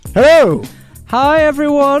Hello! Hi,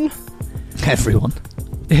 everyone! Everyone.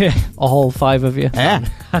 Yeah, all 5 of you. Yeah.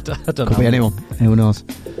 I don't know. Could be anyone. Who knows?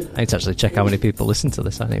 I need to actually check how many people listen to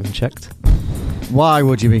this. I haven't even checked. Why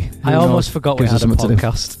would you be? I almost forgot we had a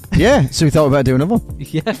podcast. Yeah, so we thought we better do another one.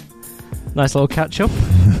 Yeah. Nice little catch-up.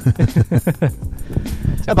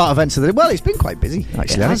 About events of the... Well, it's been quite busy,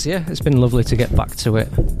 actually. It has, yeah. It's been lovely to get back to it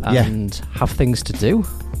and have things to do.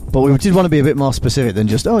 But we did want to be a bit more specific than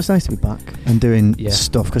just, it's nice to be back and doing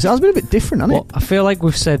stuff, because it has been a bit different, hasn't it? I feel like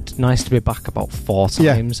we've said nice to be back about 4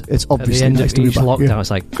 times. Yeah, it's obviously at the end nice of to be each back. lockdown,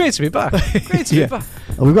 it's like, great to be back. Great to be back.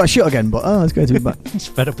 Oh, we've got a shoot again, but it's great to be back. It's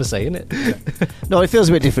fed up of saying it. No, it feels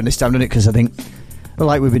a bit different this time, doesn't it? Because I think,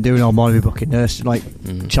 like we've been doing all morning, we're booking nursery,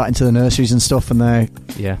 chatting to the nurseries and stuff, and they're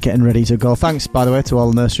getting ready to go. Thanks, by the way, to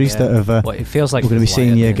all the nurseries that have. It feels like we're going to be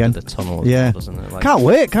seeing you again. The tunnel, doesn't it? Like, can't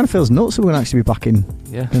wait. It kind of feels nuts that we're going to actually be back in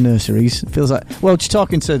the nurseries. It feels like, just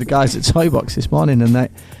talking to the guys at Toy Box this morning, and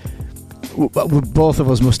both of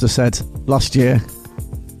us must have said last year.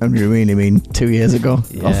 And we really mean 2 years ago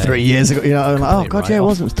or 3 years ago. You know, I'm like, it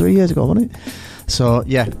was 3 years ago, wasn't it? So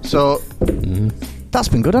that's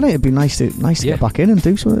been good, hasn't it? It'd be nice to get back in and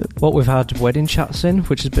do something. Well, we've had wedding chats in,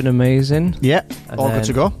 which has been amazing. Yeah, all good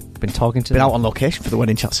to go. Been talking to been out on location for the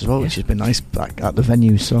wedding chats as well, which has been nice back at the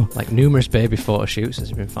venue. So like numerous baby photo shoots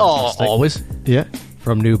has been fantastic. Always. Yeah.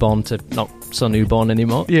 From newborn to not so newborn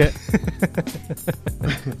anymore. Yeah.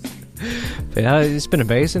 But yeah, it's been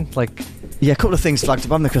amazing. Like, yeah, a couple of things flagged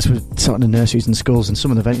up on there because we're talking to nurseries and schools, and some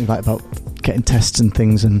of the venue like about getting tests and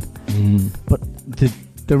things, and but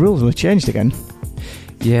the rules will have changed again.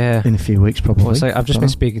 Yeah, in a few weeks probably. Well, I've just been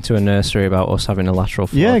speaking to a nursery about us having a lateral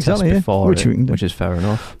flow test before, which is fair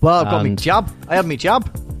enough. Well, I've got my jab. I had my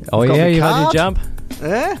jab. Oh yeah, you had your jab.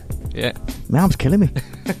 Yeah. My arm's killing me.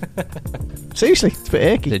 Seriously, it's a bit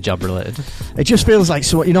achy. The jab related. It just feels like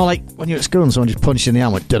like when you're at school and someone just punched you in the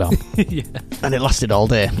arm with da-da. Yeah. And it lasted all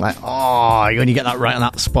day. Like, when you get that right on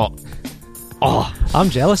that spot. I'm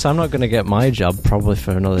jealous. I'm not going to get my jab probably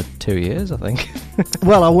for another 2 years, I think.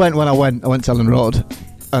 Well, I went to Ellen Road,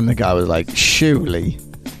 and the guy was like, surely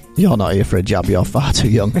you're not here for a jab, you're far too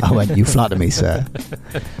young. I went, you flatter me, sir.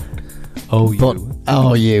 You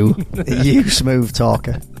smooth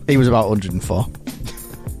talker. He was about 104.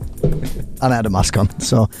 And I had a mask on,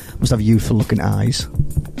 so must have youthful looking eyes.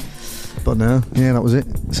 But no, that was it.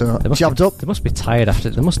 So jabbed up. They must be tired after.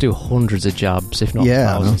 They must do hundreds of jabs, if not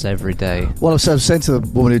thousands, every day. Well, I was saying to the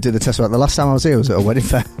woman who did the test, the last time I was here was at a wedding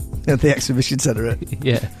fair at the exhibition centre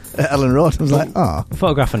at Ellen Road. I was like, We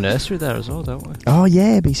photograph a nursery there as well, don't we? Oh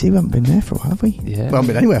yeah, BC, we haven't been there for a while, have we? Yeah. We haven't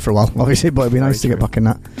been anywhere for a while, obviously, but it'd be nice to get back in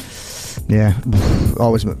that. Yeah,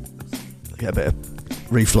 always get a bit of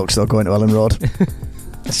reflux though going to Ellen Road.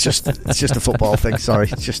 It's just a football thing. Sorry,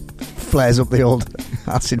 it just flares up the old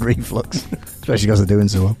acid reflux, especially because they're doing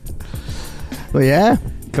so well. But yeah,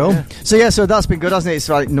 cool. Yeah. So that's been good, hasn't it? It's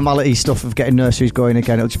like normality stuff of getting nurseries going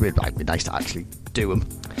again. It'll just be nice to actually do them.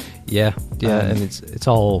 Yeah, and it's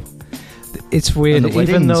all. It's weird,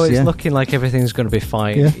 even though it's looking like everything's going to be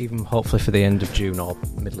fine. Even hopefully for the end of June or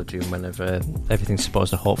middle of June, whenever everything's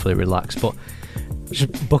supposed to hopefully relax, but.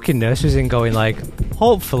 Just booking nurseries and going like,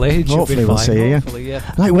 hopefully it should be fine. We'll see,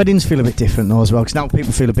 yeah. Like weddings feel a bit different though as well, because now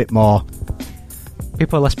people feel a bit more.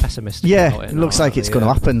 People are less pessimistic. Yeah, it looks like it's going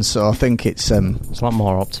to happen. So I think it's a lot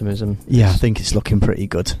more optimism. Yeah, I think it's looking pretty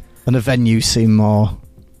good, and the venues seem more.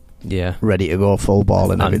 Yeah, ready to go full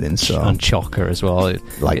ball and everything. So and chocker as well. It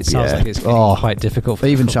sounds like it's quite difficult. For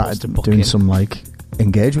even trying to doing some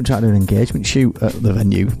trying to do an engagement shoot at the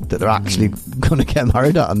venue that they're actually going to get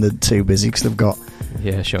married at, and they're too busy because they've got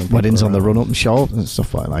weddings on the run up and show and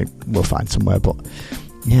stuff like. We'll find somewhere, but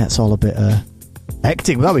it's all a bit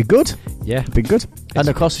hectic. But that'll be good. Yeah, it'll be good. And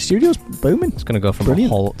of course the studio's booming. It's going to go from a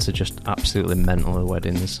halt to just absolutely mental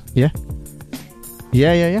weddings. Yeah.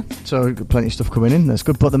 So plenty of stuff coming in. That's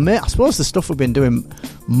good. But I suppose the stuff we've been doing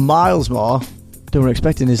miles more than we're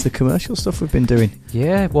expecting is the commercial stuff we've been doing.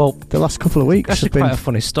 Yeah, well, the last couple of weeks. Actually, quite a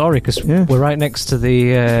funny story because we're right next to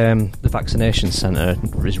the vaccination centre.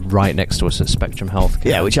 Is right next to us at Spectrum Healthcare.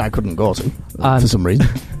 Yeah, which I couldn't go to for some reason.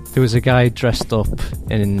 There was a guy dressed up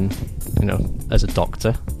as a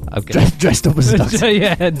doctor. Dressed up as a doctor.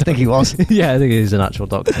 Yeah, I think he was. Yeah, I think he was an actual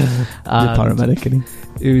doctor. The paramedic, isn't he?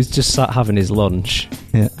 He was just sat having his lunch.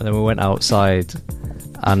 Yeah, and then we went outside.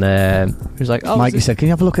 And he was like, Mike, he said, can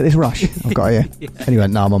you have a look at this rash I've got here? And he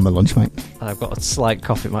went, no, I'm on my lunch, mate. And I've got a slight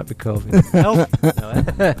cough, it might be COVID. No.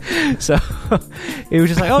 So he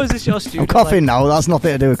was just like, is this your studio? I'm coughing now, that's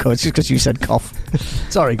nothing to do with COVID, it's just because you said cough.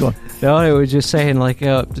 Sorry, go on. No, he was just saying,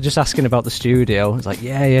 just asking about the studio. It's like,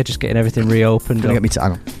 yeah, just getting everything reopened. Gonna get me to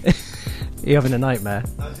hang on. Are you having a nightmare?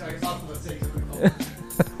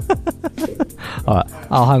 All right,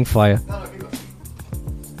 I'll hang fire.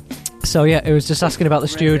 So yeah, it was just asking about the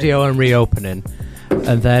studio and reopening,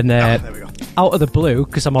 and then there we go. Out of the blue,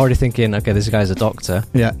 because I'm already thinking, okay, this guy's a doctor.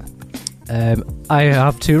 Yeah. I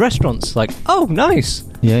have 2 restaurants. Like, oh, nice.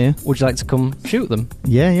 Yeah. Would you like to come shoot them?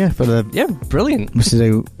 Yeah. For the brilliant. Must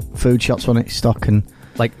do food shots on it, stock and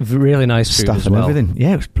like really nice food stuff as and well. everything.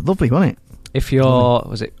 Yeah, it was lovely, wasn't it? If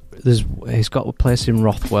you're, he's got a place in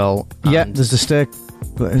Rothwell. Yeah, there's the steak.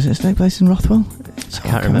 Is it a steak place in Rothwell? I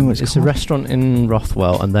can't remember. It's a restaurant in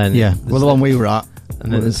Rothwell, and then the one we were at.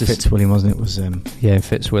 And then there's Fitzwilliam, wasn't it? Was in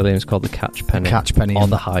Fitzwilliam. It's called the Catch Penny. Catch Penny or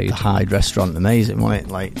the Hyde. The Hyde restaurant, amazing, wasn't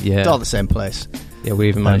it? Like, all the same place. Yeah, we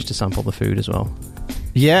even managed to sample the food as well.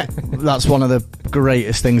 Yeah, that's one of the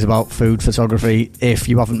greatest things about food photography. If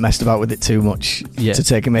you haven't messed about with it too much, to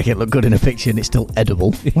take and make it look good in a picture, and it's still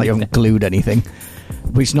edible, like you haven't glued anything.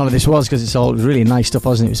 Which none of this was, because it was really nice stuff,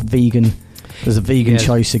 wasn't it? It was vegan. There's a vegan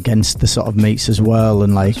choice against the sort of meats as well,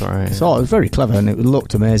 and like, right, so it was very clever and it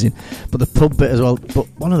looked amazing. But the pub bit as well. But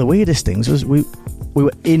one of the weirdest things was we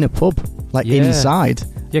were in a pub, like inside.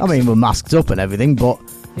 I mean, we're masked up and everything, but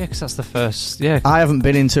because that's the first. Yeah, I haven't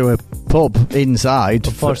been into a pub inside.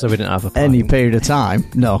 Unfortunately, we didn't have any period of time.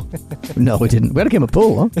 No, we didn't. We had a game of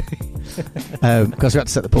pool, because we had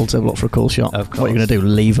to set the pool table up for a cool shot. Of course. What are you going to do?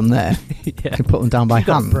 Leave them there? You can put them down by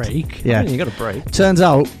hand. Break. Yeah, you got a break. Turns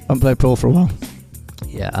out, I haven't played pool for a while.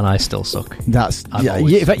 Yeah, and I still suck. In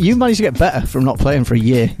fact, you managed to get better from not playing for a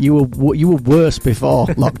year. You were worse before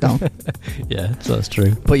lockdown. Yeah, so that's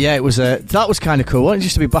true. But yeah, it was that was kind of cool. Wasn't it?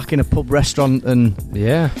 Just to be back in a pub restaurant and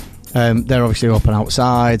they're obviously open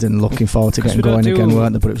outside and looking forward to getting going again,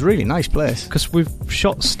 weren't they? But it was a really nice place. Because we've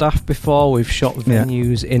shot staff before, we've shot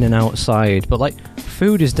venues in and outside, but like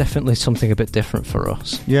food is definitely something a bit different for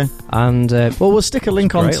us. Yeah, and we'll stick a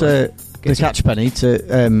link onto the Catch Penny to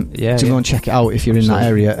go and check it out if you're in that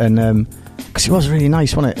area, and because it was really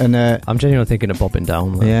nice, wasn't it? And I'm genuinely thinking of bobbing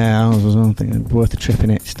down there. Yeah, I was thinking worth a trip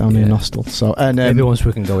in it. It's down near Nostell. So maybe once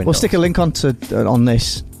we can go in, we'll stick a link on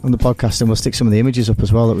the podcast, and we'll stick some of the images up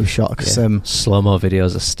as well that we've shot. Cause, slow-mo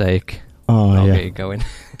videos of steak. I'll get you going.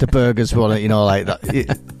 The burgers one, like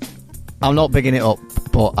that. I'm not bigging it up,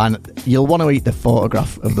 but you'll want to eat the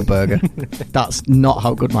photograph of the burger. That's not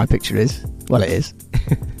how good my picture is. Well, it is.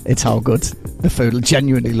 It's how good the food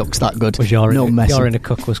genuinely looks that good. Your inner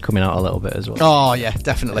cook was coming out a little bit as well. Oh yeah,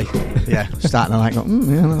 definitely. Yeah, starting to like,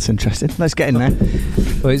 that's interesting. Let's get in there.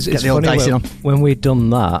 Well, it's get the old dicing on. When we'd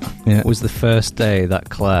done that, was the first day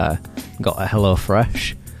that Claire got a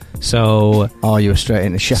HelloFresh. So you were straight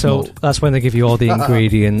into chef mode. That's when they give you all the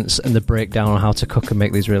ingredients and the breakdown on how to cook and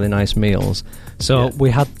make these really nice meals. So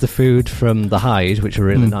we had the food from the Hyde, which were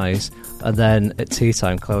really nice, and then at tea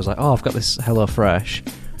time Claire was like, I've got this HelloFresh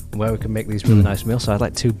where we can make these really nice meals. So I had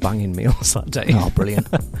like 2 banging meals that day. Oh, brilliant.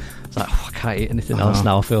 It's like, I can't eat anything else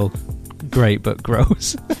now. I feel great but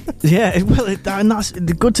gross. Yeah, well, and that's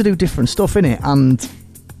good to do different stuff, innit? And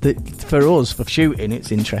for us, for shooting,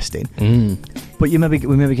 it's interesting. But we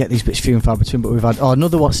maybe get these bits few and far between. But we've had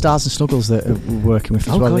another Stars and Snuggles that we're working with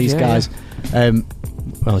as well. God, these guys. Yeah.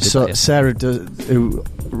 Sarah, who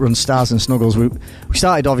runs Stars and Snuggles, we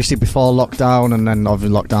started obviously before lockdown, and then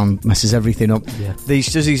obviously lockdown messes everything up. Yeah.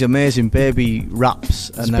 Does these amazing baby wraps.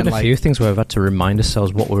 There's been a few things where we've had to remind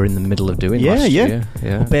ourselves what we're in the middle of doing. Last year.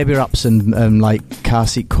 Well, baby wraps and like car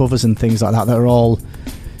seat covers and things like that. That are all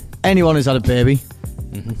anyone who's had a baby.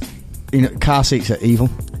 Car seats are evil.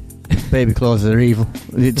 Baby clothes are evil.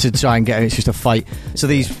 To try and get it, it's just a fight. So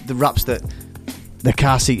the wraps that the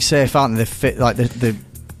car seat safe, aren't they? They fit like the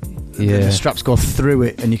straps go through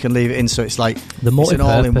it, and you can leave it in. So it's like it's an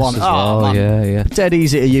all-in-one. Man. Dead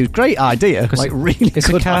easy to use. Great idea. Like really, it's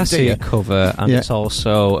good a car idea. Seat cover, and it's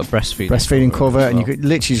also a breastfeeding cover, and you could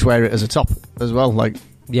literally just wear it as a top as well. Like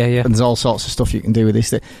And there's all sorts of stuff you can do with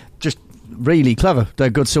this. Just really clever. They're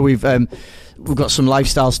good. So we've got some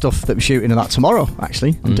lifestyle stuff that we're shooting of that tomorrow.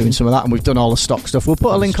 Actually, I'm doing some of that, and we've done all the stock stuff. We'll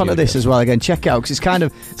put a link onto this as well. Again, check it out because it's kind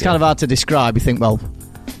of hard to describe. You think,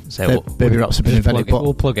 baby wraps have been invented, but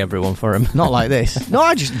we'll plug everyone for him. Not like this. No,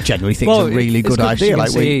 I just genuinely think it's a really good idea.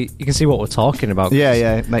 You can see what we're talking about. Yeah,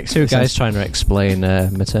 it makes 2 guys trying to explain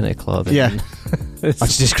maternity clothing. Yeah, I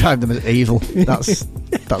just described them as evil.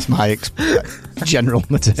 That's my general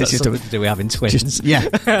maternity. To do with having twins.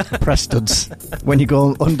 Press studs when you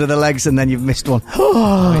go under the legs and then you've missed one.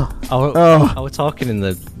 I was talking in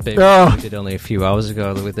the baby we did only a few hours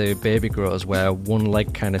ago with the baby growers where one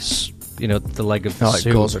leg kind of the leg of the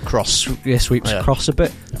suit goes across, sweeps across a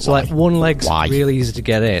bit. So like one leg's really easy to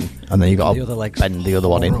get in, and then you got the other leg's bend the other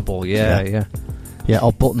one in. Yeah. Yeah,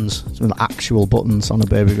 or buttons. Some actual buttons on a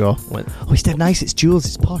baby go, oh, it's dead nice, it's jewels,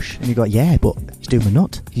 it's posh. And you go, yeah, but it's doing my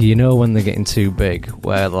nut. You know when they're getting too big,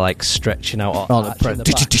 where they're like stretching out the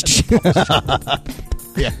back.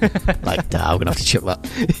 Yeah. Like, I'm going to have to chip that.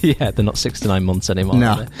 Yeah, they're not 69 months anymore.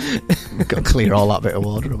 No. Got to clear all that bit of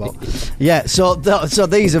water about. Yeah, so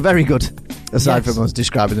these are very good. Aside from us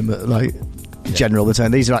describing them like general the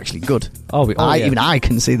time, these are actually good. Even I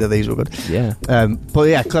can see that these were good. Yeah. But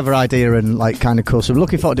yeah, clever idea and like kind of cool. So we're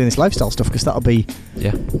looking forward to doing this lifestyle stuff because that'll be.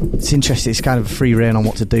 Yeah. It's interesting. It's kind of free reign on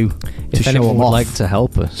what to do. If anyone would like to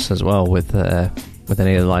help us as well with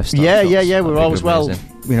any of the lifestyle. Yeah. We're always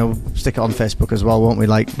stick it on Facebook as well, won't we?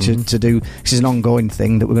 Like to do. This is an ongoing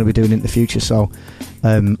thing that we're going to be doing in the future. So.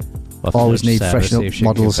 Always need freshen up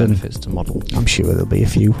models and to model. I'm sure there'll be a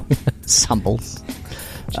few samples.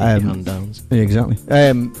 Hand downs. Yeah, exactly. So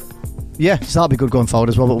that'll be good going forward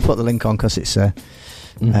as well. But we'll put the link on because it's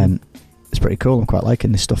pretty cool. I'm quite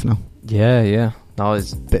liking this stuff now. Yeah. Now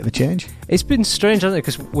it's a bit of a change. It's been strange, hasn't it?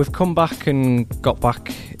 Because we've come back and got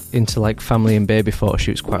back into like family and baby photo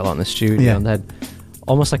shoots quite a lot in the studio, and then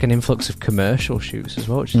almost like an influx of commercial shoots as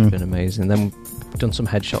well, which has been amazing. Then we've done some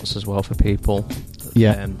headshots as well for people.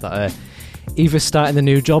 That are either starting the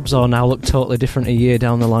new jobs or now look totally different a year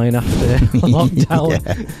down the line after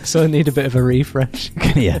lockdown. So I need a bit of a refresh.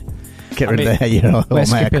 Get rid of the we're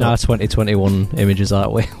skipping our 2021 images,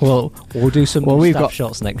 aren't we? We'll do some staff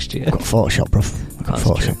shots next year. We've got Photoshop, bruv. That's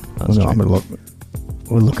true. I'm gonna look.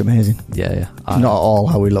 We'll look amazing. Yeah. Not at all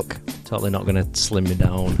how we look. Totally not going to slim me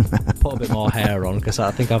down. Put a bit more hair on because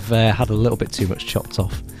I think I've had a little bit too much chopped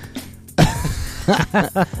off.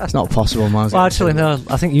 It's not possible, man. Well, actually, no.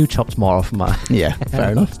 I think you chopped more off my. Yeah,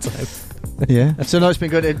 fair enough. Yeah. So no, it's been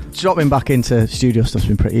good. Dropping back into studio stuff's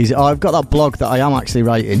been pretty easy. I've got that blog that I am actually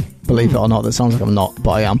writing. Believe it or not, that sounds like I'm not,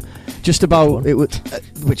 but I am. Just about it would.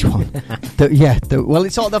 Which one? Well,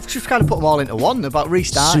 it's all. I've just kind of put them all into one about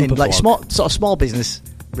restarting, Super like blog. small business,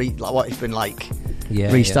 like what it's been like.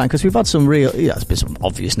 Restarting because we've had some real. There's been some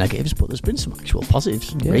obvious negatives, but there's been some actual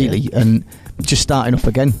positives, really, and just starting up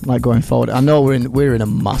again, like going forward. I know we're in a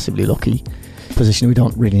massively lucky position. We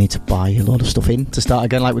don't really need to buy a lot of stuff in to start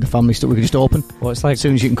again, like with the family stuff. We can just open. Well, it's like as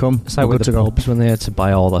soon as you can come. It's like with the pubs when they had to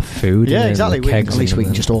buy all the food. Yeah, exactly. At least we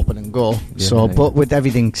can just open and go. But with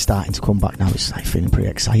everything starting to come back now, it's like feeling pretty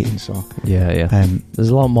exciting. So there's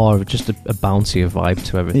a lot more of just a bouncy vibe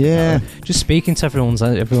to everything. Yeah, just speaking to everyone's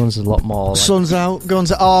a lot more. Like, sun's out,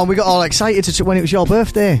 guns. Oh, we got all excited when it was your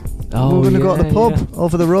birthday. Oh, we're going to go to the pub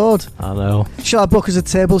over the road. I know. Shall I book us a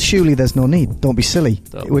table? Surely there's no need. Don't be silly.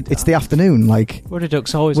 It's the afternoon. Like Ruddy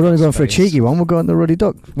Duck's always. We're only going for a cheeky one. We're going to the Ruddy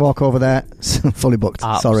Duck. Walk over there. Fully booked.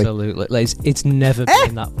 Absolutely. Sorry. It's never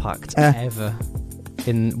been that packed ever.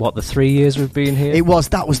 In the 3 years we've been here.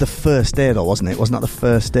 That was the first day though, wasn't it? Wasn't that the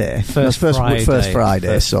first day? First Friday.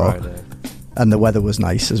 Friday. And the weather was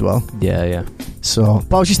nice as well. Yeah. So,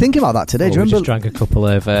 but I was just thinking about that today. Do you remember? We just drank a couple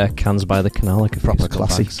of cans by the canal, like a proper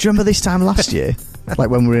classy. Do you remember this time last year, like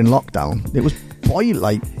when we were in lockdown? It was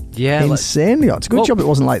insanely hot. It's a good job it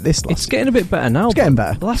wasn't like this. It's getting a bit better now. It's getting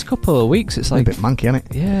better. The last couple of weeks, it's like a bit manky, isn't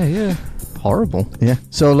it? Yeah. Horrible. Yeah.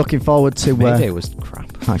 So looking forward to. Mayday was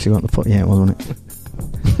crap. Actually, went to put. Yeah, it was, wasn't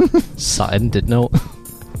it? Saturn did not.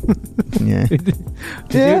 Yeah.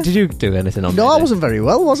 Did you do anything on? No, I wasn't very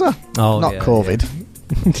well, was I? Oh, not COVID.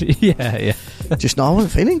 Yeah. Just I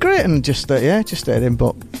wasn't feeling great, and just stayed in.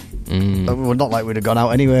 But we're not like we'd have gone out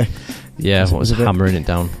anyway. Yeah, I was hammering it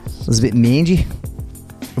down. It was a bit mangy.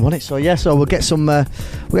 Want it? So we'll get some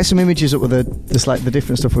images up with the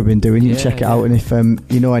different stuff we've been doing. You can check it out, and if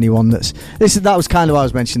you know anyone that was kind of why I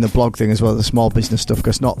was mentioning the blog thing as well, the small business stuff,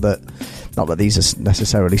 because not that these are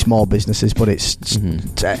necessarily small businesses, but it's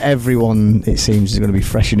everyone, it seems, is going to be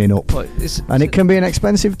freshening up, and it can be an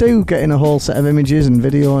expensive do getting a whole set of images and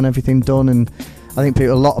video and everything done, and I think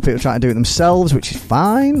a lot of people trying to do it themselves, which is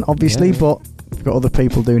fine, obviously, but if you've got other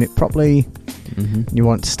people doing it properly. Mm-hmm. You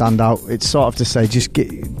want to stand out. It's sort of to say, just get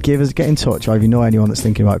in touch, or if you know anyone that's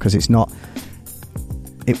thinking about it, because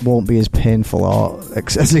it won't be as painful or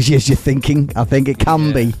as easy as you're thinking. I think it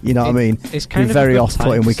can be. You know what I mean? It's kind of very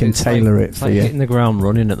off-putting. We can tailor it for you. Hitting the ground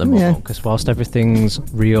running at the moment, because whilst everything's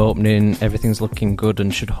reopening, everything's looking good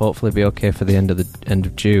and should hopefully be okay for the end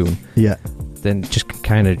of June. Yeah. Then just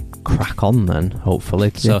kind of crack on. Then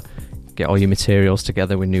hopefully, so get all your materials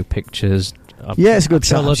together with new pictures. It's a good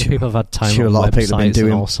time. A lot of people have had time. Sure, a lot of people have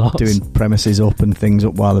been doing premises up and things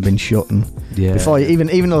up while they've been shut, and before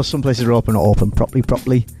even though some places are open, properly.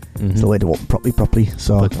 Mm-hmm. It's the way to open properly.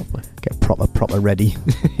 So get proper ready.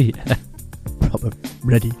 Yeah, proper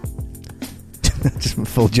ready. Just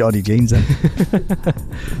full Geordie jeans then.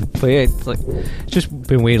 But yeah, it's just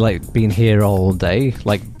been weird, like being here all day,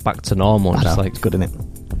 like back to normal. Just like it's good, isn't it?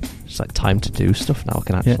 It's like time to do stuff now. I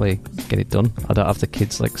can actually get it done. I don't have the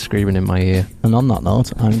kids like screaming in my ear. And on that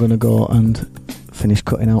note, I'm going to go and finish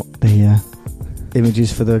cutting out the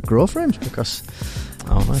images for the grow frames because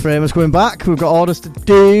framers coming back. We've got orders to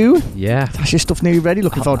do. Yeah, that's your stuff nearly ready.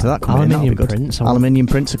 Looking forward to that coming in. Aluminium prints. Aluminium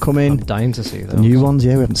prints are coming. I'm dying to see those. The new ones,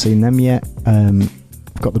 yeah, we haven't seen them yet.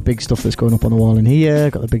 Got the big stuff that's going up on the wall in here.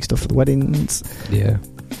 Got the big stuff for the weddings.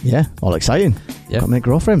 Yeah, all exciting. Yeah, got to make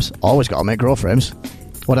grow frames. Always got to make grow frames.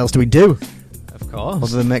 What else do we do? Of course,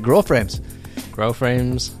 other than make grow frames. Grow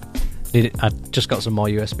frames. I just got some more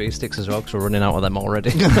USB sticks as well because we're running out of them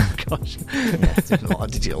already. Gosh. Yeah, a lot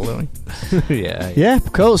of digital, don't we? Yeah,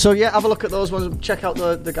 cool. So have a look at those ones. Check out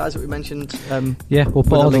the guys that we mentioned. We'll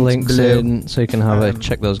put all the links in so you can have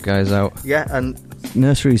check those guys out. Yeah, and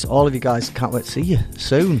nurseries, all of you guys, can't wait to see you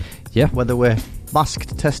soon. Yeah, whether we're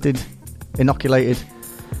masked, tested, inoculated,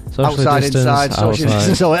 socially outside, distance, inside, social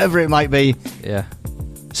distance, or whatever it might be. Yeah,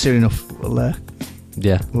 soon enough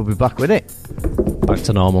we'll be back with it. Back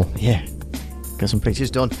to normal. Yeah. Get some pictures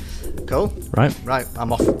done. Cool. Right,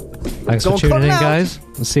 I'm off. Thanks for tuning in, guys.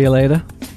 We'll see you later.